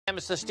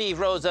Mr. Steve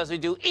Rhodes, as we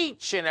do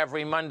each and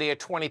every Monday at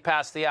 20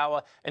 past the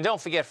hour. And don't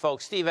forget,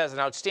 folks, Steve has an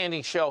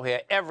outstanding show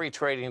here every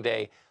trading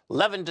day,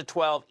 11 to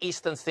 12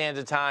 Eastern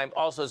Standard Time.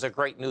 Also has a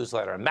great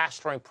newsletter,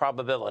 Mastering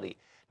Probability.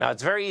 Now,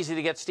 it's very easy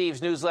to get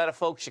Steve's newsletter,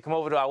 folks. You come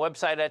over to our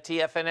website at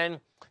TFNN.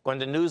 Go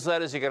into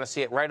newsletters. You're going to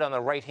see it right on the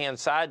right-hand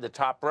side, the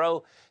top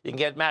row. You can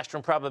get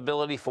Mastering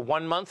Probability for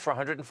 1 month for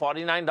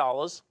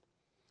 $149.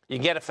 You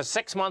can get it for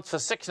 6 months for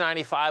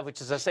 $695, which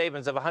is a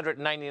savings of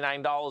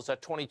 $199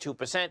 at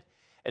 22%.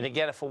 And you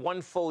get it for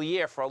 1 full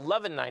year for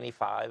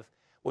 $1195,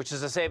 which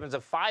is a savings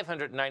of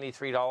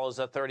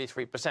 $593 at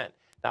 33%.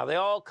 Now, they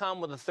all come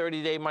with a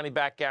 30-day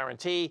money-back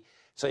guarantee,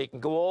 so you can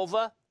go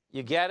over,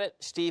 you get it.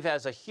 Steve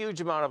has a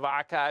huge amount of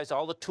archives,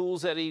 all the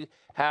tools that he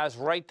has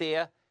right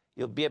there.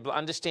 You'll be able to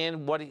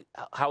understand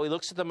how he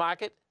looks at the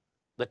market,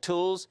 the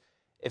tools.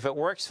 If it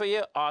works for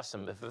you,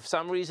 awesome. If for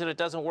some reason it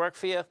doesn't work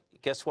for you,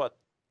 guess what?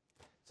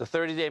 It's a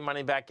 30-day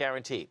money-back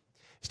guarantee.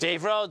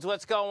 Steve Rhodes,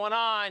 what's going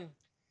on?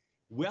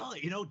 Well,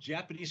 you know,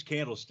 Japanese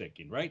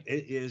candlesticking, right?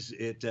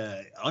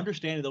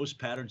 Understanding those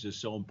patterns is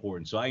so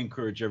important. So I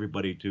encourage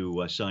everybody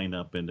to sign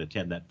up and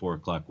attend that 4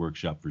 o'clock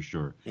workshop for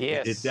sure.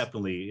 Yes. It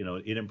definitely, you know,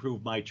 it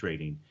improved my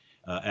trading.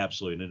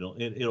 Absolutely.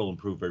 And it'll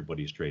improve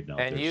everybody's trading out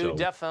there. And you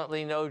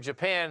definitely know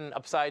Japan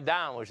upside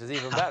down, which is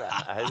even better.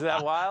 Isn't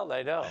that wild?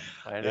 I know.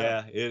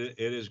 Yeah, it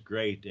is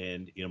great.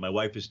 And, you know, my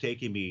wife is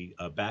taking me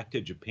back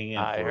to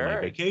Japan for my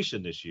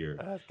vacation this year.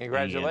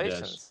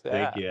 Congratulations.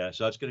 Thank you.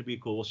 So that's going to be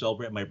cool. We'll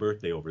celebrate my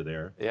birthday over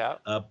there. Yeah.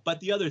 But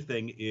the other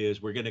thing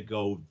is we're going to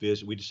go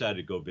visit. We decided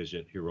to go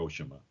visit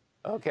Hiroshima.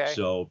 Okay.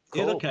 So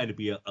cool. It'll kind of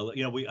be you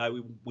know,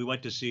 we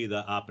went to see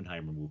the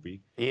Oppenheimer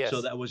movie. Yes. So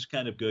that was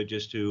kind of good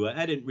just to,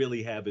 I didn't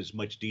really have as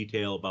much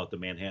detail about the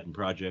Manhattan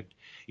Project,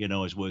 you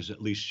know, as was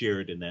at least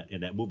shared in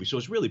that movie. So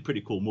it's really a pretty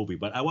cool movie,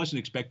 but I wasn't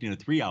expecting a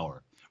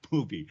 3-hour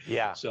movie.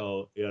 Yeah.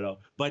 So, you know,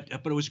 but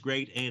it was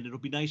great. And it'll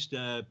be nice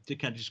to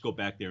kind of just go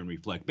back there and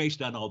reflect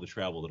based on all the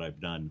travel that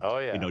I've done,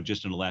 you know,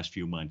 just in the last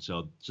few months.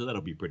 So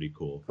that'll be pretty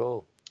cool.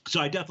 Cool. So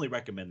I definitely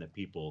recommend that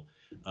people,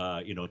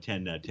 you know,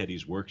 attend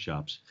Teddy's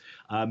workshops.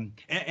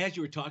 As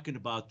you were talking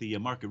about the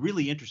market,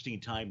 really interesting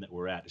time that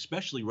we're at,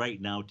 especially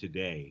right now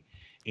today.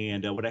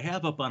 And what I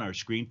have up on our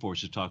screen for us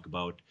to talk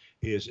about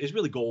is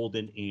really gold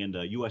and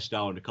U.S.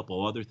 dollar and a couple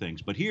of other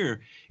things. But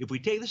here, if we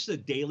take this is a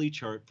daily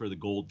chart for the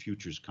gold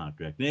futures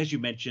contract. And as you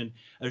mentioned,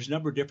 there's a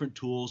number of different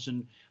tools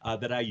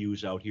that I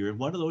use out here. And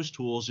one of those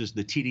tools is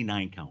the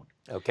TD9 count.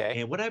 Okay.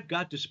 And what I've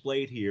got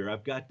displayed here,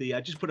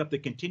 I just put up the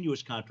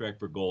continuous contract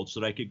for gold so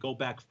that I could go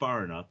back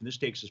far enough. And this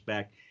takes us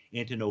back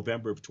into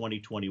November of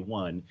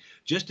 2021,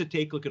 just to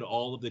take a look at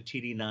all of the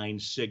TD9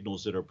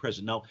 signals that are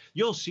present. Now,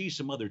 you'll see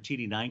some other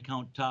TD9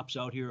 count tops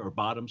out here or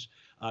bottoms,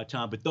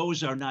 Tom, but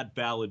those are not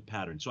valid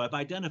patterns. So I've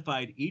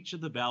identified each of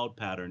the valid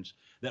patterns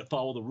that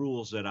follow the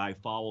rules that I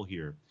follow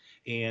here.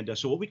 And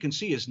so what we can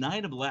see is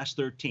 9 of the last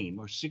 13,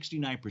 or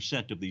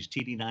 69% of these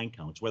TD9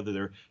 counts, whether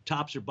they're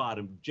tops or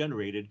bottom,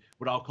 generated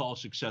what I'll call a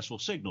successful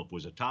signal. If it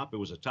was a top, it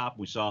was a top.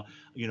 We saw,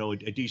 you know, a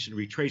decent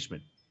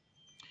retracement.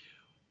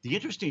 The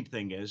interesting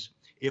thing is,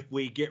 if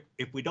we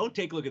don't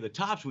take a look at the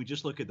tops, we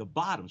just look at the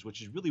bottoms,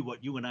 which is really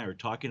what you and I are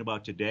talking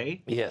about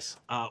today. Yes.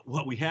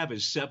 What we have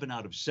is 7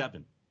 out of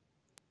 7.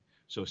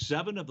 So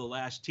 7 of the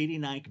last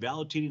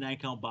valid TD9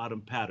 count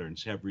bottom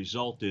patterns have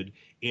resulted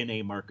in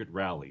a market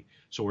rally.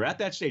 So we're at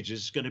that stage. This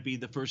is going to be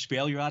the first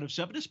failure out of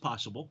 7 is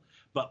possible.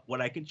 But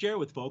what I can share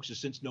with folks is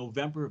since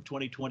November of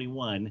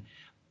 2021,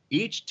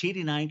 each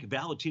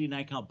valid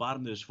TD9 count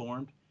bottom that is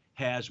formed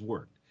has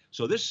worked.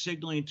 So this is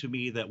signaling to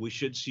me that we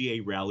should see a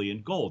rally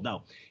in gold.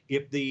 Now,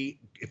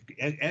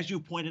 as you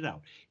pointed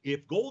out,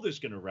 if gold is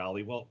going to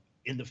rally, well,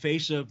 in the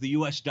face of the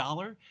U.S.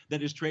 dollar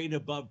that is trading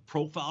above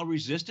profile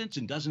resistance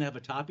and doesn't have a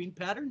topping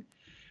pattern,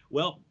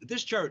 well,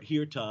 this chart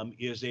here, Tom,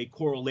 is a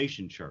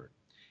correlation chart.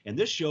 And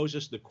this shows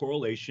us the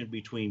correlation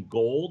between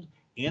gold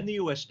and the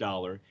U.S.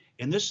 dollar.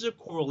 And this is a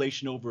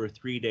correlation over a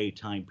 3-day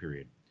time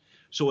period.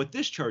 So what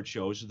this chart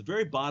shows is the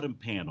very bottom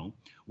panel,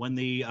 when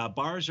the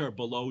bars are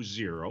below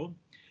 0,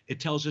 it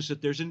tells us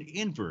that there's an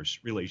inverse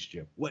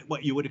relationship,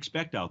 what you would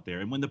expect out there.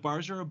 And when the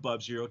bars are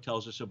above 0, it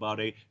tells us about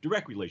a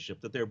direct relationship,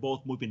 that they're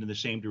both moving in the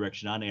same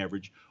direction on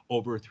average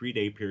over a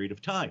 3-day period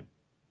of time.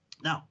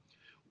 Now,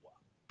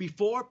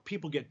 before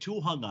people get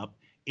too hung up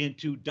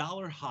into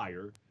dollar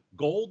higher,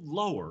 gold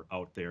lower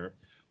out there,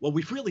 what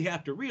we really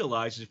have to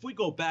realize is if we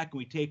go back and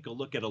we take a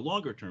look at a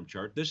longer term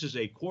chart, this is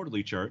a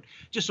quarterly chart,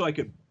 just so I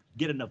could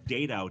get enough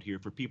data out here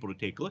for people to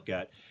take a look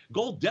at.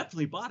 Gold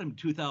definitely bottomed in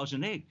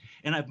 2008.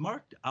 And I've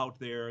marked out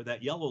there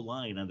that yellow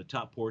line on the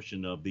top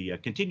portion of the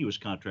continuous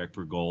contract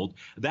for gold.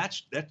 That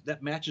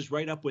matches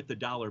right up with the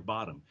dollar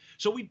bottom.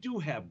 So we do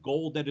have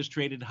gold that is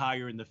traded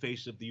higher in the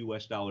face of the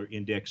U.S. dollar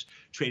index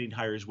trading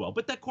higher as well.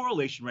 But that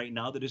correlation right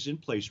now that is in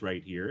place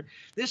right here,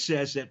 this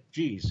says that,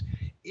 geez,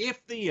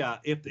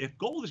 if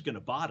gold is going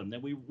to bottom,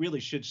 then we really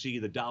should see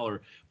the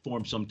dollar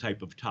form some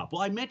type of top.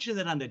 Well, I mentioned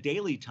that on the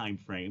daily time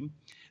frame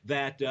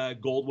that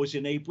gold was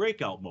in a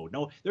breakout mode.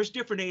 Now, there's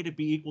different A to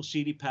B equals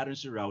CD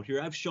patterns that are out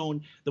here. I've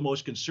shown the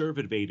most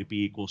conservative A to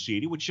B equals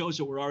CD, which shows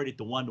that we're already at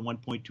the 1 to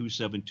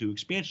 1.272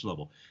 expansion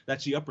level.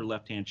 That's the upper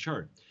left-hand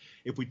chart.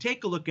 If we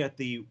take a look at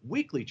the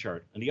weekly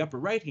chart on the upper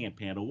right-hand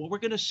panel, what we're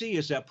going to see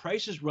is that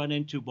prices run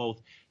into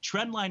both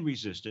trendline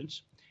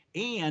resistance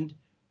and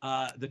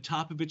the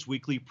top of its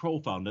weekly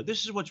profile. Now,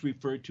 this is what's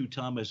referred to,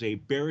 Tom, as a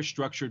bearish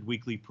structured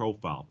weekly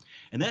profile.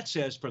 And that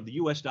says from the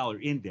U.S.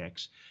 dollar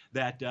index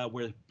that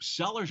where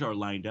sellers are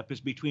lined up is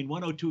between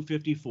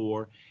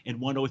 102.54 and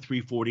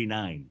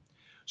 103.49.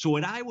 So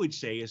what I would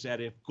say is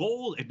that if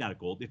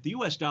if the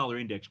U.S. dollar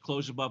index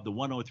closes above the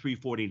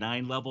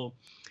 103.49 level,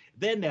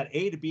 then that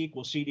A to B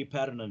equals CD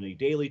pattern on the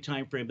daily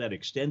time frame that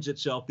extends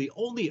itself. The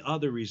only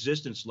other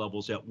resistance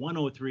levels at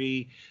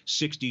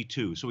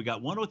 103.62. So we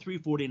got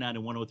 103.49 and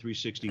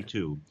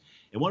 103.62.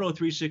 And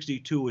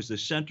 103.62 is the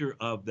center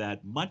of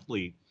that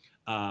monthly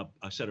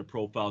set of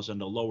profiles on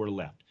the lower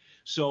left.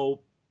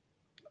 So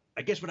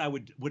I guess what I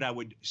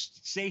would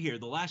say here,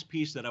 the last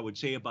piece that I would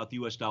say about the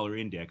U.S. dollar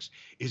index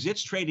is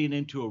it's trading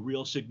into a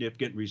real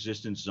significant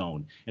resistance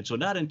zone. And so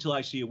not until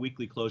I see a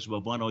weekly close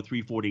above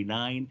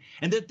 103.49,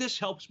 and that this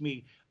helps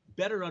me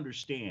better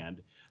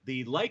understand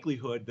the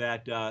likelihood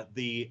that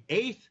the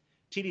 8th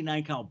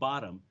TD9 count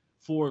bottom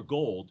for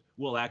gold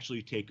will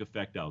actually take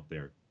effect out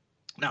there.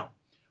 Now,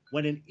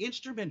 when an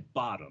instrument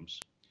bottoms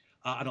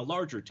on a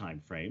larger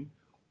time frame,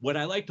 what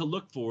I like to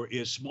look for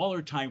is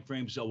smaller time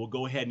frames that will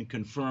go ahead and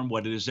confirm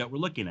what it is that we're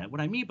looking at.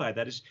 What I mean by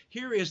that is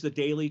here is the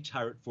daily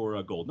chart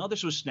for gold. Now,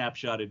 this was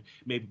snapshotted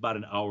maybe about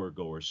an hour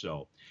ago or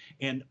so.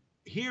 And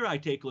here I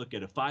take a look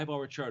at a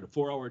 5-hour chart, a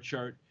 4-hour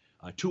chart,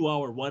 a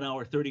 2-hour, 1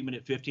 hour,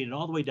 30-minute, 15, and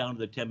all the way down to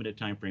the 10-minute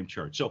time frame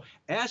chart. So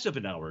as of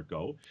an hour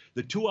ago,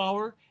 the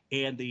 2-hour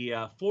and the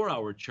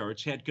 4-hour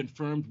charts had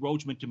confirmed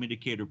Rhodes momentum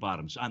indicator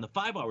bottoms. On the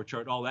 5-hour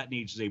chart, all that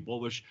needs is a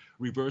bullish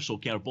reversal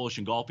candle, bullish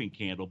engulfing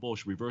candle,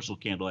 bullish reversal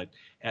candle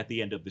at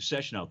the end of the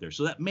session out there.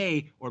 So that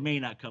may or may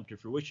not come to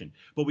fruition.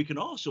 But we can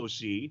also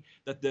see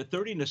that the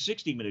 30 and the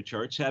 60-minute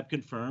charts have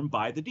confirmed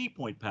by the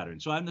D-point pattern.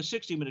 So on the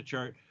 60-minute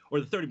chart, or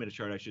the 30-minute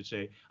chart, I should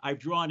say, I've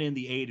drawn in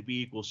the A to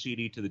B equals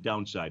CD to the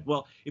downside.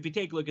 Well, if you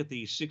take a look at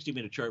the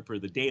 60-minute chart for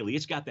the daily,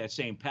 it's got that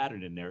same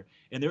pattern in there.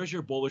 And there's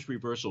your bullish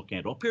reversal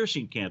candle, a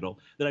piercing candle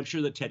that I'm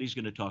sure that Teddy's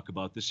going to talk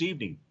about this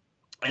evening.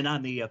 And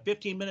on the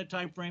 15-minute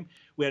time frame,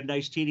 we had a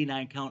nice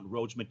TD9 count and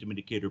Rhodes momentum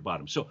indicator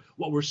bottom. So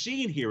what we're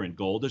seeing here in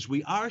gold is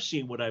we are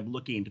seeing what I'm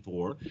looking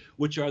for,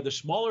 which are the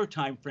smaller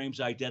time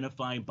frames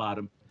identifying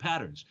bottom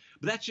patterns.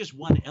 But that's just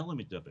one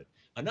element of it.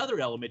 Another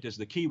element is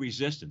the key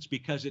resistance,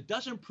 because it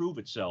doesn't prove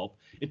itself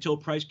until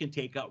price can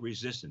take out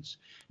resistance.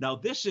 Now,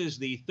 this is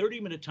the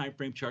 30-minute time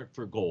frame chart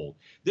for gold.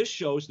 This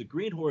shows the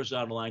green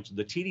horizontal lines of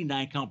the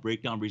TD9 count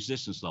breakdown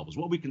resistance levels.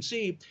 What we can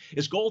see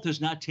is gold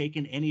has not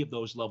taken any of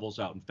those levels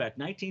out. In fact,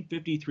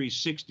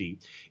 1953.60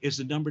 is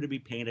the number to be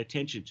paying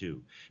attention to,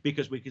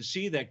 because we can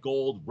see that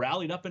gold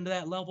rallied up into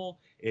that level.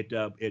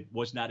 It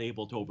was not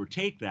able to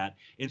overtake that.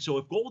 And so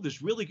if gold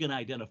is really going to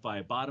identify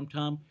a bottom,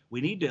 Tom, we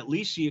need to at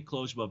least see it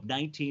close above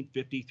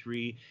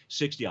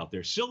 1953.60 out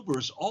there. Silver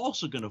is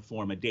also going to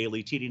form a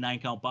daily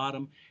TD9 count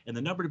bottom, and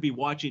the number to be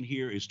watching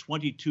here is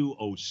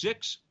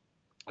 2206.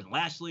 And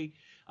lastly,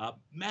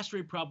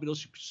 Mastery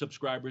Probability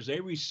subscribers, they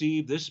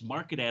receive this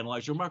market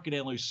analyzer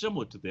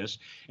similar to this.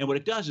 And what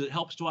it does is it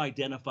helps to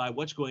identify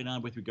what's going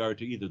on with regard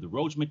to either the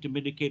Rhodes momentum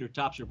indicator,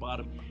 tops or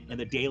bottom, and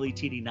the daily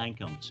TD9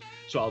 counts.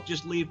 So I'll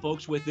just leave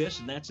folks with this,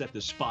 and that's that the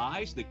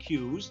SPYs, the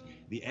Qs,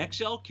 the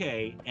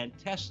XLK, and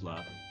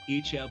Tesla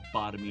each have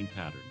bottoming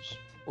patterns.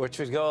 Which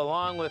would go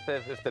along with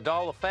if the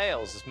dollar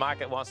fails, this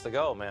market wants to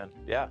go, man.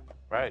 Yeah,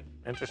 right.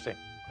 Interesting.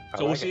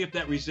 So we'll see if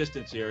that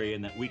resistance area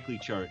in that weekly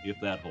chart, if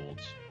that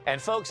holds.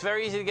 And folks,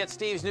 very easy to get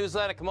Steve's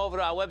newsletter. Come over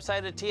to our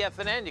website at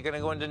TFNN. You're going to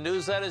go into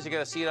newsletters. You're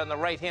going to see it on the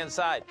right-hand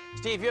side.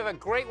 Steve, you have a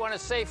great one, a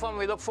safe one.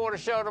 We look forward to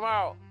the show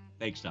tomorrow.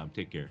 Thanks, Tom.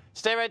 Take care.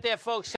 Stay right there, folks.